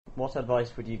What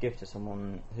advice would you give to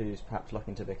someone who's perhaps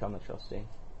looking to become a trustee?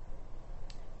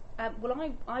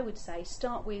 Well, I would say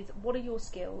start with what are your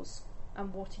skills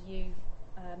and what are you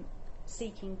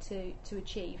seeking to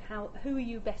achieve? Who are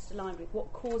you best aligned with?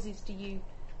 What causes do you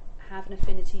have an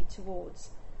affinity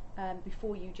towards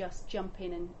before you just jump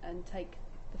in and take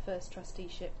the first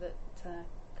trusteeship that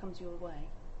comes your way?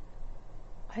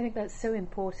 I think that's so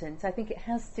important. I think it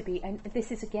has to be, and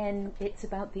this is again, it's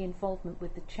about the involvement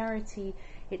with the charity.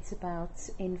 It's about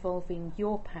involving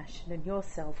your passion and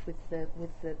yourself with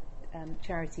the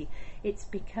charity. It's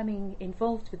becoming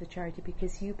involved with the charity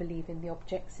because you believe in the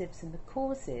objectives and the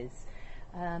causes,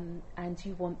 and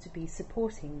you want to be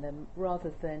supporting them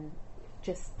rather than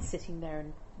just sitting there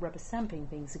and rubber stamping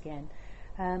things again.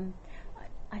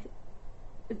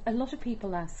 A lot of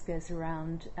people ask us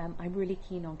around, I'm really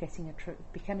keen on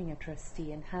becoming a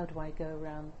trustee, and how do I go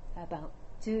around about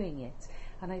doing it?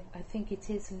 And I think it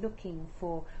is looking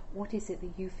for what is it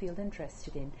that you feel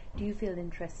interested in. Do you feel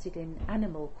interested in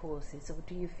animal causes, or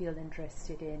do you feel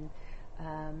interested in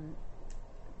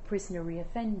prisoner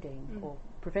reoffending or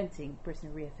preventing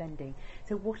prisoner reoffending?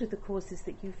 So what are the causes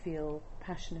that you feel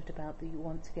passionate about, that you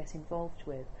want to get involved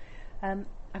with? And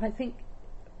I think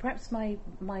perhaps my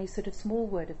sort of small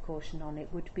word of caution on it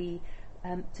would be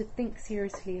to think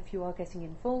seriously if you are getting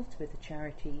involved with a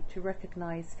charity, to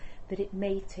recognise that it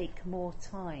may take more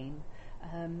time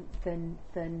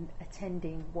than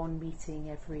attending one meeting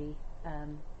every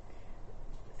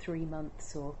 3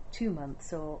 months or 2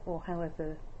 months or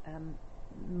however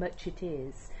much it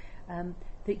is.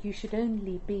 That you should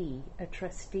only be a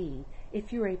trustee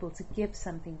if you're able to give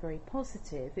something very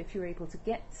positive, if you're able to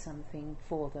get something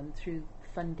for them through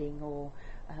funding or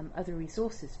other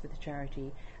resources for the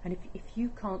charity. And if you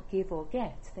can't give or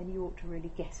get, then you ought to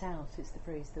really get out, is the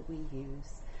phrase that we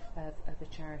use of a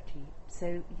charity.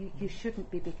 So you shouldn't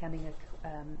be becoming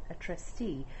a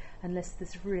trustee unless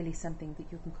there's really something that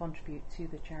you can contribute to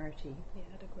the charity. Yeah,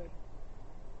 I'd agree.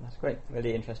 That's great.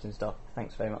 Really interesting stuff.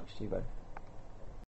 Thanks very much to you both.